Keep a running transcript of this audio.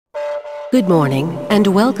Good morning, and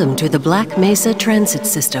welcome to the Black Mesa Transit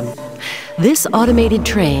System. This automated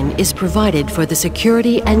train is provided for the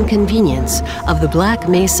security and convenience of the Black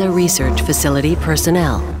Mesa Research Facility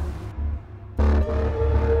personnel.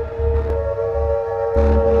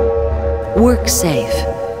 Work safe.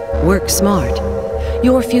 Work smart.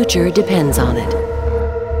 Your future depends on it.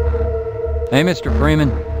 Hey, Mr.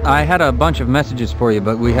 Freeman. I had a bunch of messages for you,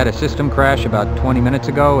 but we had a system crash about 20 minutes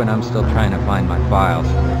ago, and I'm still trying to find my files.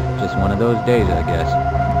 Just one of those days, I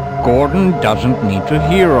guess. Gordon doesn't need to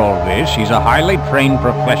hear all this. He's a highly trained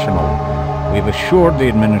professional. We've assured the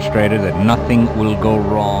administrator that nothing will go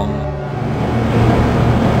wrong.